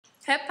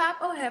Hip hop,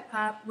 oh hip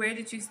hop, where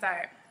did you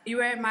start? You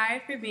were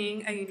admired for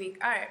being a unique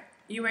art.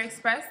 You were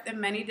expressed in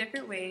many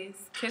different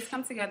ways. Kids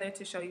come together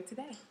to show you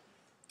today.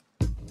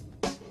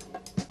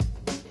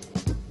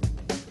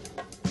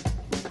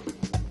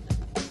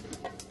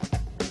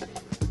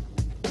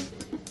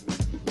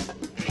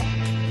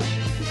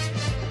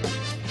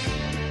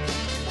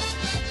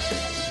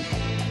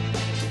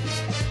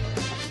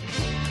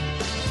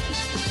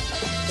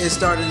 It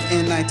started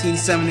in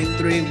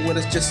 1973 with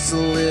us just a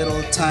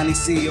little tiny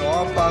C,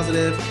 all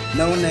positive,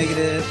 no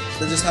negative.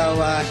 That's just how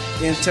I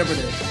interpret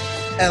it.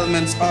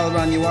 Elements all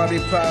around you, I'll be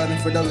proud, and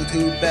for those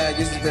who bad,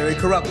 this is very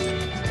corrupt.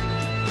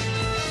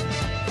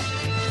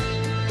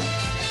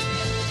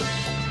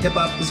 Hip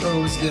hop is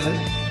always good.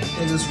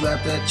 It's just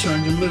rap that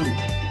turns your mood.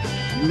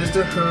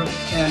 Mr. Herb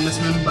and Miss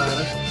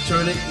B.T.A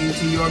turn it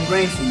into your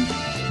brain food.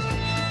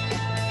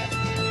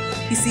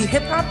 You see,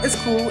 hip-hop is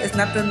cool, it's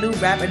not the new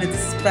rap, and it's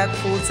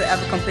disrespectful to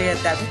ever compare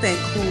that. We think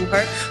Cool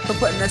Herc for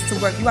putting us to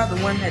work. You are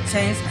the one that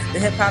changed the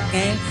hip-hop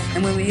game,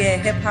 and when we hear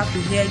hip-hop,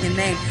 we hear your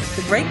name.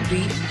 The break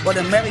beat or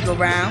the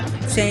merry-go-round,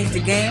 change the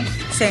game,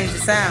 change the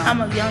sound.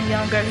 I'm a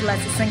young girl who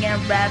likes to sing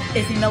and rap.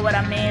 If you know what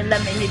I mean,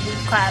 let me hear you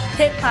clap.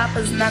 Hip-hop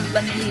is not,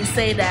 let me hear you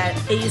say that.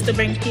 It used to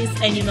bring peace,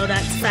 and you know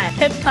that's fact.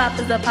 Hip-hop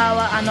is the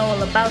power, I know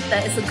all about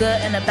that. It's a good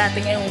and a bad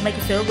thing, and it will make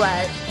you feel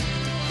glad.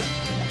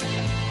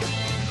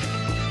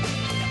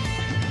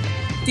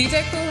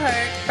 DJ Kool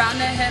Herc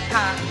founded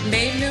hip-hop,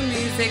 made new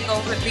music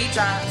over beat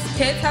drops.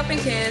 Kids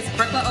helping kids,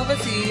 Brooklyn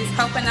overseas,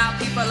 helping out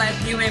people like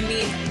you and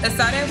me. It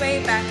started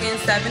way back in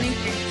 73,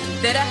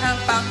 did it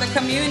help out the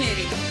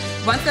community.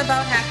 Once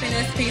about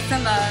happiness, peace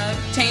and love,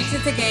 changed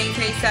it to gangs,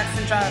 hate, sex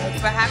and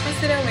drugs. What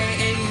happens to the way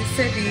it used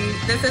to be?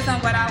 This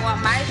isn't what I want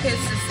my kids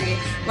to see.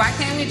 Why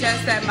can't we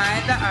just admire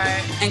the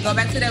art and go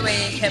back to the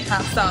way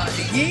hip-hop started?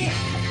 Yeah.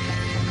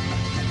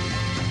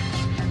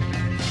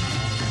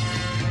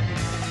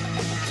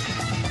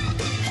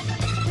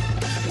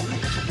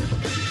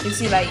 You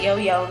see, like, yo,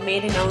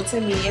 made it known to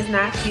me. It's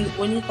not cute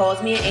when he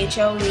calls me an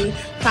H.O.E.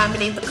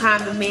 Common ain't the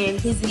common man.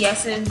 He's the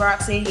yes and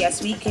Brock said,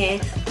 yes, we can.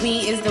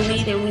 We is the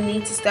weed and we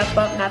need to step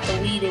up, not the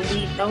weed and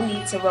weed. No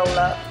need to roll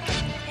up.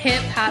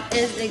 Hip hop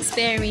is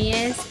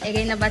experience. It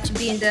ain't about you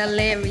being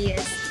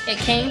delirious. It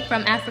came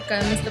from Africa,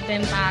 Mr.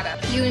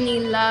 B.T.A. You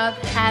need love,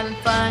 having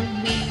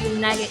fun. We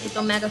united, it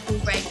don't matter who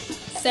ranks.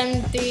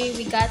 73,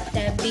 we got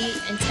that beat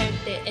and turned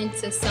it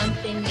into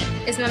something neat.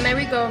 It's my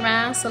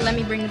merry-go-round, so let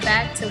me bring it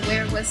back to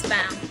where it was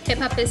found.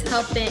 Hip-hop is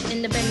helping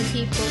independent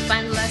people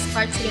find the last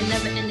part to a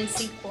never-ending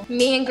sequel.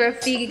 Me and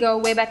Graffiti go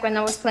way back when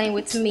I was playing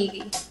with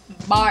Tamigi.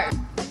 Bart.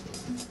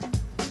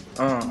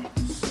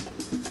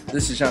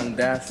 This is Young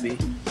Daffy.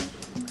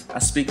 I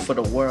speak for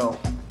the world.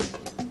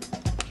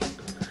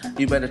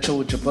 You better chill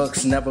with your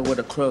books, never with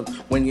a crook.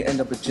 When you end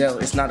up in jail,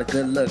 it's not a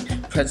good look.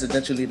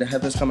 Presidentially, the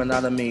heavens coming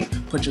out of me.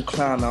 Put your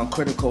crown on,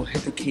 critical,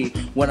 hit the key.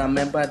 What I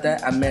meant by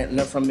that, I meant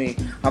learn from me.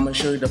 I'ma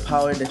show you the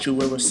power that you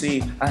will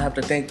receive. I have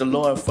to thank the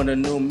Lord for the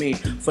new me.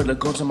 For the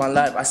goals of my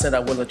life, I said I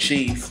will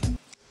achieve.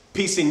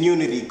 Peace and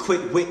unity,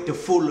 quit with the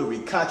foolery,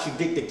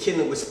 contradict the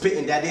killing with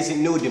spitting that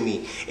isn't new to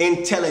me.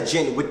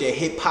 Intelligent with the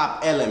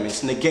hip-hop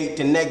elements, negate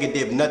the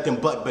negative, nothing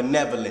but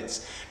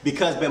benevolence.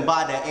 Because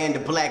B.T.A and the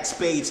Black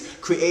Spades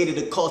created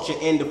a culture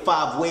in the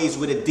 5 ways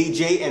with a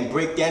DJ and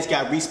breakdance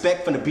got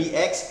respect from the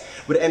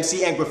BX. With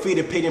MC and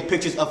graffiti painting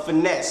pictures of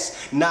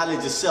finesse.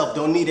 Knowledge of self,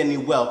 don't need any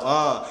wealth.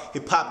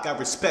 Hip-hop got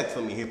respect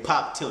for me,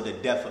 hip-hop till the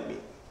death of me.